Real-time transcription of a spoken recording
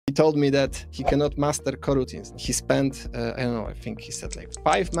He told me that he cannot master coroutines. He spent, I don't know, I think he said like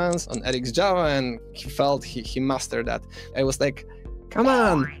 5 months on RxJava, and he felt he mastered that. I was like, come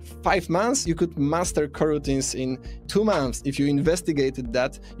on, 5 months? You could master coroutines in 2 months. If you investigated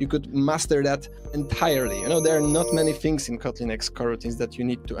that, you could master that entirely. You know, there are not many things in Kotlin Coroutines that you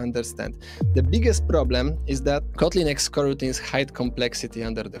need to understand. The biggest problem is that Kotlin Coroutines hide complexity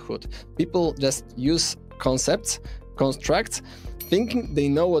under the hood. People just use concepts, constructs, thinking they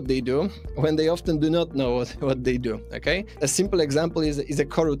know what they do, when they often do not know what they do, okay? A simple example is a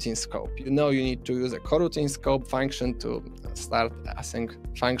coroutine scope. You know you need to use a coroutine scope function to start async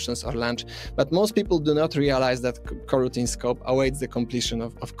functions or launch, but most people do not realize that coroutine scope awaits the completion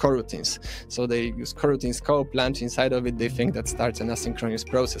of coroutines. So they use coroutine scope, launch inside of it, they think that starts an asynchronous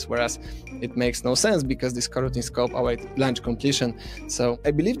process, whereas it makes no sense because this coroutine scope awaits launch completion. So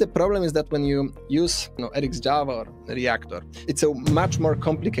I believe the problem is that when you use RxJava or Reactor, it's a much more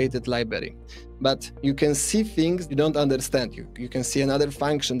complicated library, but you can see things you don't understand. You can see another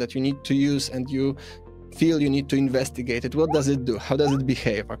function that you need to use and you feel you need to investigate it. What does it do? How does it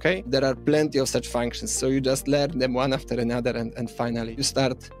behave? Okay, there are plenty of such functions, so you just learn them one after another, and finally you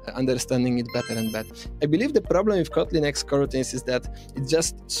start understanding it better and better. I believe the problem with Kotlin Coroutines is that it's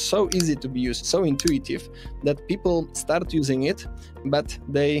just so easy to be used, so intuitive, that people start using it, but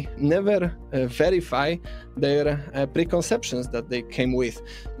they never verify their preconceptions that they came with.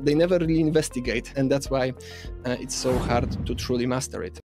 They never really investigate, and that's why it's so hard to truly master it.